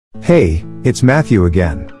Hey, it's Matthew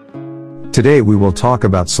again. Today we will talk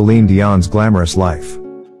about Celine Dion's glamorous life.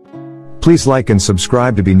 Please like and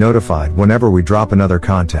subscribe to be notified whenever we drop another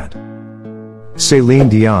content. Celine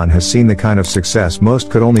Dion has seen the kind of success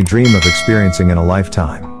most could only dream of experiencing in a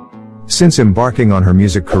lifetime. Since embarking on her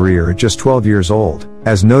music career at just 12 years old,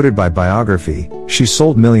 as noted by Biography, she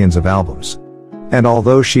sold millions of albums. And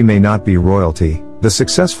although she may not be royalty, the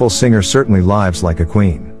successful singer certainly lives like a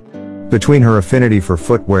queen. Between her affinity for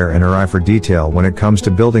footwear and her eye for detail when it comes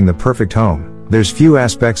to building the perfect home, there's few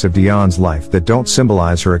aspects of Dion's life that don't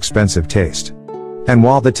symbolize her expensive taste. And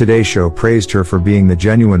while the Today Show praised her for being the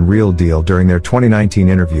genuine real deal during their 2019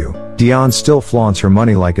 interview, Dion still flaunts her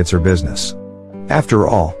money like it's her business. After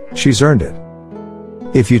all, she's earned it.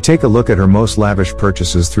 If you take a look at her most lavish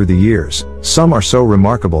purchases through the years, some are so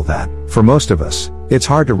remarkable that, for most of us, it's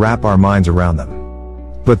hard to wrap our minds around them.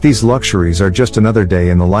 But these luxuries are just another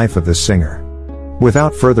day in the life of this singer.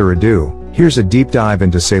 Without further ado, here's a deep dive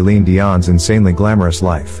into Celine Dion's insanely glamorous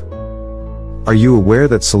life. Are you aware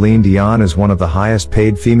that Celine Dion is one of the highest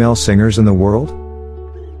paid female singers in the world?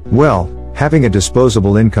 Well, having a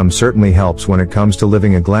disposable income certainly helps when it comes to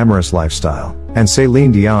living a glamorous lifestyle, and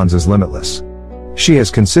Celine Dion's is limitless. She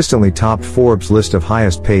has consistently topped Forbes' list of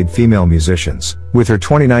highest paid female musicians, with her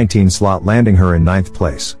 2019 slot landing her in 9th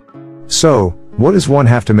place. So, what does one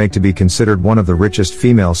have to make to be considered one of the richest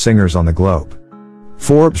female singers on the globe?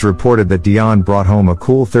 Forbes reported that Dion brought home a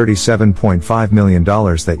cool $37.5 million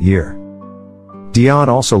that year. Dion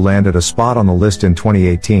also landed a spot on the list in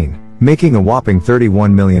 2018, making a whopping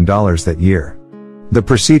 $31 million that year. The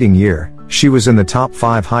preceding year, she was in the top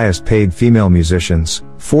 5 highest paid female musicians,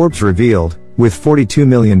 Forbes revealed, with $42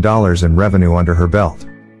 million in revenue under her belt.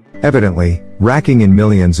 Evidently, racking in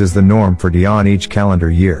millions is the norm for Dion each calendar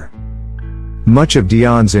year. Much of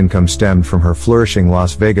Dion's income stemmed from her flourishing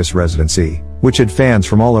Las Vegas residency, which had fans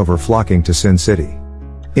from all over flocking to Sin City.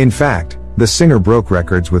 In fact, the singer broke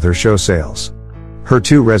records with her show sales. Her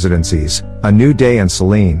 2 residencies, A New Day and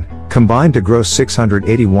Celine, combined to gross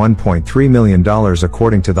 $681.3 million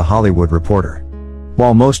according to The Hollywood Reporter.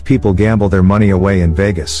 While most people gamble their money away in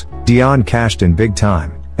Vegas, Dion cashed in big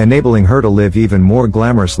time, enabling her to live even more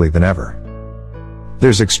glamorously than ever.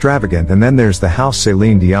 There's extravagant and then there's the house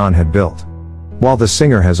Celine Dion had built. While the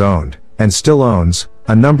singer has owned, and still owns,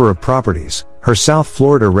 a number of properties, her South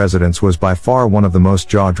Florida residence was by far one of the most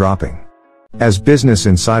jaw-dropping. As Business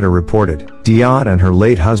Insider reported, Dion and her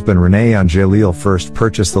late husband René Angelil first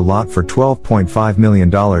purchased the lot for $12.5 million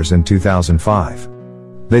in 2005.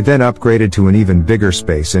 They then upgraded to an even bigger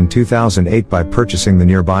space in 2008 by purchasing the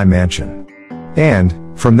nearby mansion.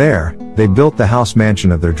 And, from there, they built the house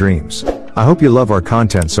mansion of their dreams. I hope you love our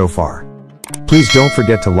content so far. Please don't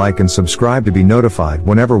forget to like and subscribe to be notified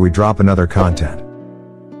whenever we drop another content.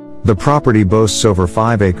 The property boasts over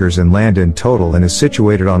 5 acres in land in total and is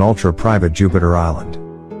situated on ultra-private Jupiter Island.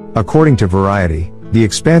 According to Variety, the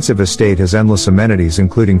expansive estate has endless amenities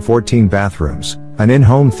including 14 bathrooms, an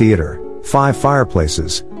in-home theater, 5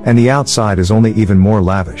 fireplaces, and the outside is only even more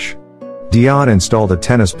lavish. Dion installed a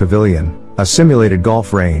tennis pavilion, a simulated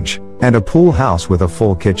golf range, and a pool house with a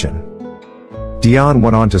full kitchen. Dion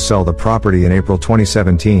went on to sell the property in April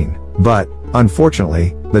 2017, but,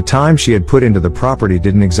 unfortunately, the time she had put into the property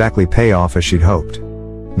didn't exactly pay off as she'd hoped.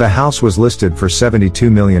 The house was listed for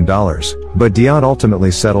 $72 million, but Dion ultimately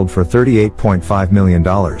settled for $38.5 million,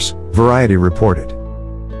 Variety reported.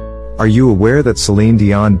 Are you aware that Celine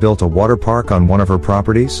Dion built a water park on one of her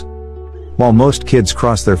properties? While most kids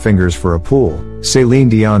cross their fingers for a pool, Celine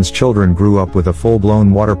Dion's children grew up with a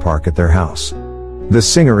full-blown water park at their house. The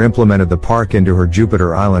singer implemented the park into her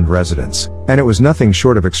Jupiter Island residence, and it was nothing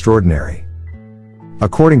short of extraordinary.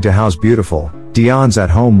 According to House Beautiful, Dion's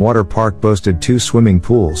at-home water park boasted 2 swimming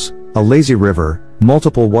pools, a lazy river,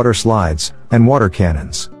 multiple water slides, and water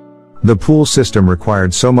cannons. The pool system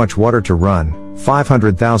required so much water to run,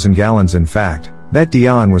 500,000 gallons in fact, that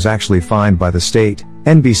Dion was actually fined by the state,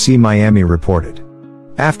 NBC Miami reported.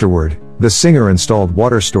 Afterward, the singer installed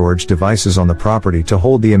water storage devices on the property to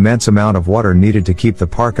hold the immense amount of water needed to keep the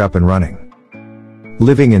park up and running.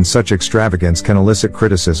 Living in such extravagance can elicit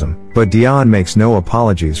criticism, but Dion makes no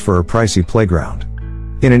apologies for her pricey playground.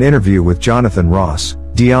 In an interview with Jonathan Ross,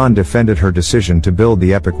 Dion defended her decision to build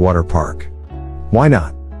the epic water park. Why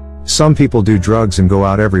not? Some people do drugs and go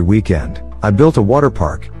out every weekend. I built a water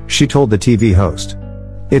park, she told the TV host.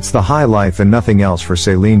 It's the high life and nothing else for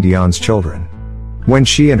Celine Dion's children. When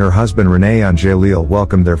she and her husband René Angelil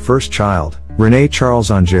welcomed their first child, René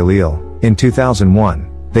Charles Angelil, in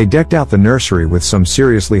 2001, they decked out the nursery with some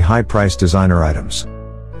seriously high-priced designer items.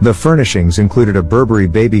 The furnishings included a Burberry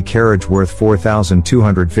baby carriage worth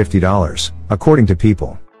 $4,250, according to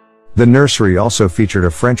People. The nursery also featured a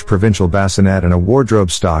French provincial bassinet and a wardrobe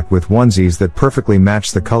stocked with onesies that perfectly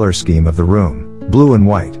matched the color scheme of the room, blue and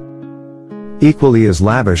white. Equally as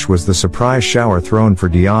lavish was the surprise shower thrown for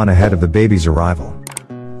Dion ahead of the baby's arrival.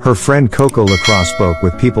 Her friend Coco Lacroix spoke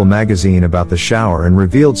with People magazine about the shower and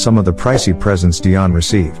revealed some of the pricey presents Dion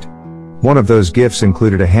received. One of those gifts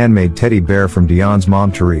included a handmade teddy bear from Dion's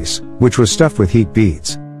mom Therese, which was stuffed with heat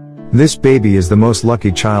beads. "This baby is the most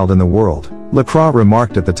lucky child in the world," Lacroix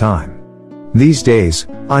remarked at the time. "These days,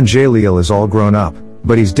 Angeliel is all grown up,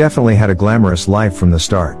 but he's definitely had a glamorous life from the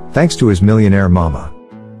start, thanks to his millionaire mama."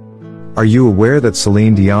 Are you aware that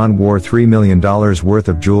Celine Dion wore $3 million worth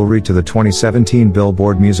of jewelry to the 2017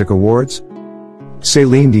 Billboard Music Awards?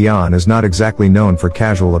 Celine Dion is not exactly known for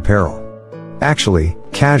casual apparel. Actually,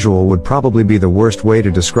 casual would probably be the worst way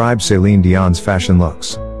to describe Celine Dion's fashion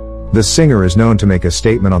looks. The singer is known to make a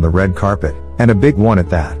statement on the red carpet, and a big one at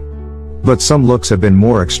that. But some looks have been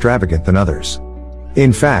more extravagant than others.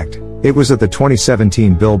 In fact, it was at the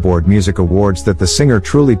 2017 Billboard Music Awards that the singer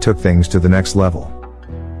truly took things to the next level.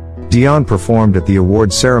 Dion performed at the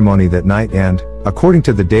awards ceremony that night and, according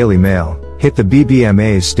to the Daily Mail, hit the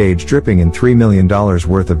BBMA's stage dripping in $3 million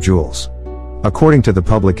worth of jewels. According to the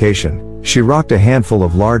publication, she rocked a handful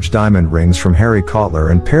of large diamond rings from Harry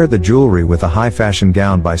Kotler and paired the jewelry with a high-fashion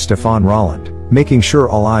gown by Stéphane Rolland, making sure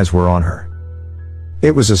all eyes were on her.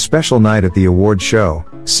 It was a special night at the award show,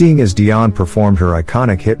 seeing as Dion performed her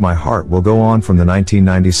iconic hit My Heart Will Go On from the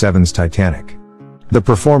 1997's Titanic. The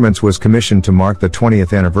performance was commissioned to mark the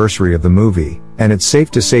 20th anniversary of the movie, and it's safe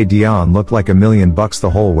to say Dion looked like $1 million the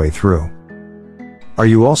whole way through. Are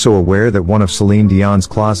you also aware that one of Celine Dion's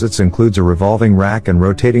closets includes a revolving rack and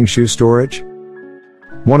rotating shoe storage?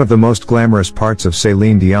 One of the most glamorous parts of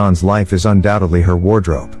Celine Dion's life is undoubtedly her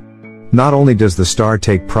wardrobe. Not only does the star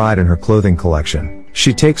take pride in her clothing collection,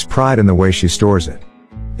 she takes pride in the way she stores it.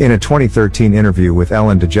 In a 2013 interview with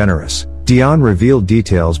Ellen DeGeneres, Dion revealed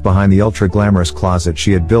details behind the ultra-glamorous closet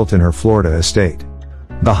she had built in her Florida estate.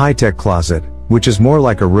 The high-tech closet, which is more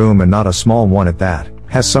like a room and not a small one at that,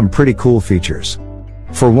 has some pretty cool features.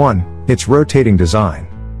 For one, its rotating design.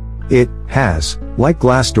 It has, like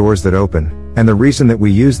glass doors that open, and the reason that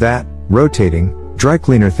we use that, rotating, dry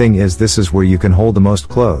cleaner thing is this is where you can hold the most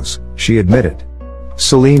clothes, she admitted.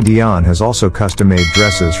 Celine Dion has also custom-made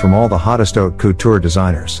dresses from all the hottest haute couture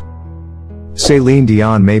designers. Celine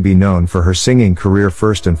Dion may be known for her singing career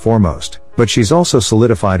first and foremost, but she's also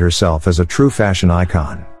solidified herself as a true fashion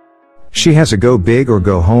icon. She has a go big or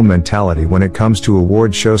go home mentality when it comes to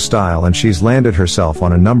award show style, and she's landed herself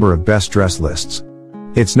on a number of best dressed lists.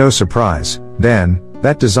 It's no surprise, then,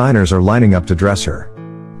 that designers are lining up to dress her.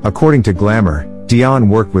 According to Glamour, Dion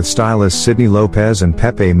worked with stylists Sydney Lopez and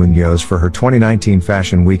Pepe Munoz for her 2019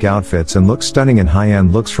 Fashion Week outfits and looked stunning in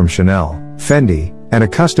high-end looks from Chanel, Fendi, and a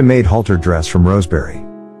custom-made halter dress from Roseberry.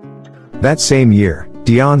 That same year,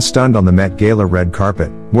 Dion stunned on the Met Gala red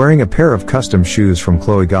carpet, wearing a pair of custom shoes from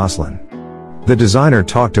Chloe Gosselin. The designer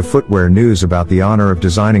talked to Footwear News about the honor of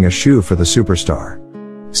designing a shoe for the superstar.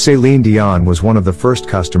 Celine Dion was one of the first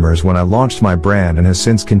customers when I launched my brand and has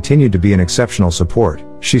since continued to be an exceptional support,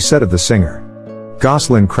 she said of the singer.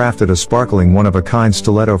 Gosselin crafted a sparkling one-of-a-kind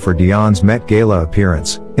stiletto for Dion's Met Gala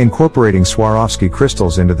appearance, incorporating Swarovski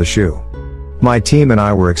crystals into the shoe. My team and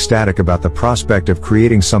I were ecstatic about the prospect of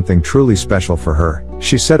creating something truly special for her,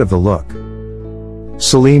 she said of the look.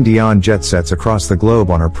 Celine Dion jet sets across the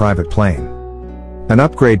globe on her private plane. An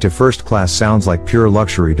upgrade to first class sounds like pure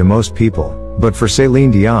luxury to most people, but for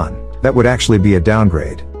Celine Dion, that would actually be a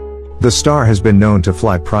downgrade. The star has been known to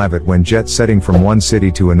fly private when jet setting from one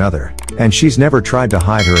city to another, and she's never tried to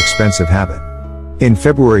hide her expensive habit. In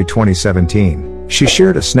February 2017, she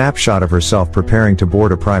shared a snapshot of herself preparing to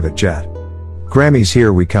board a private jet. "Grammys,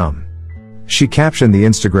 here we come," she captioned the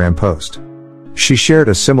Instagram post. She shared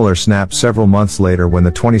a similar snap several months later when the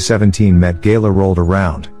 2017 Met Gala rolled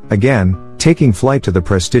around, again, taking flight to the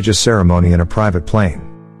prestigious ceremony in a private plane.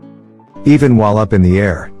 Even while up in the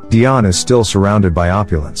air, Dion is still surrounded by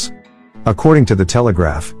opulence. According to The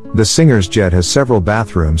Telegraph, the singer's jet has several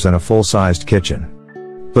bathrooms and a full-sized kitchen.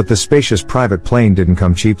 But the spacious private plane didn't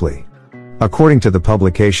come cheaply. According to the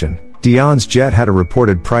publication, Dion's jet had a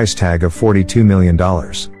reported price tag of $42 million.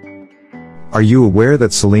 Are you aware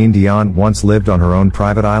that Celine Dion once lived on her own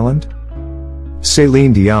private island?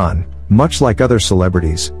 Celine Dion, much like other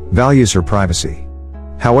celebrities, values her privacy.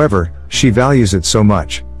 However, she values it so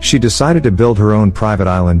much, she decided to build her own private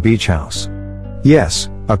island beach house. Yes,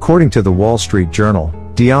 according to the Wall Street Journal,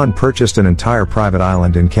 Dion purchased an entire private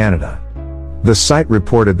island in Canada. The site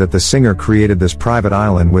reported that the singer created this private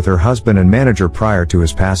island with her husband and manager prior to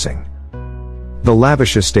his passing. The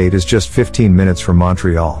lavish estate is just 15 minutes from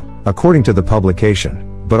Montreal, according to the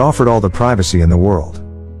publication, but offered all the privacy in the world.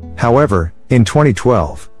 However, in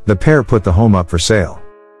 2012, the pair put the home up for sale.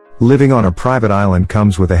 Living on a private island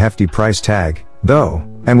comes with a hefty price tag, though,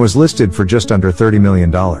 and was listed for just under $30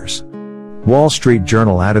 million. Wall Street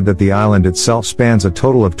Journal added that the island itself spans a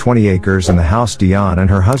total of 20 acres and the house Dion and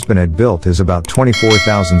her husband had built is about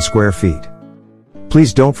 24,000 square feet.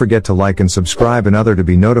 Please don't forget to like and subscribe and to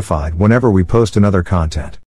be notified whenever we post another content.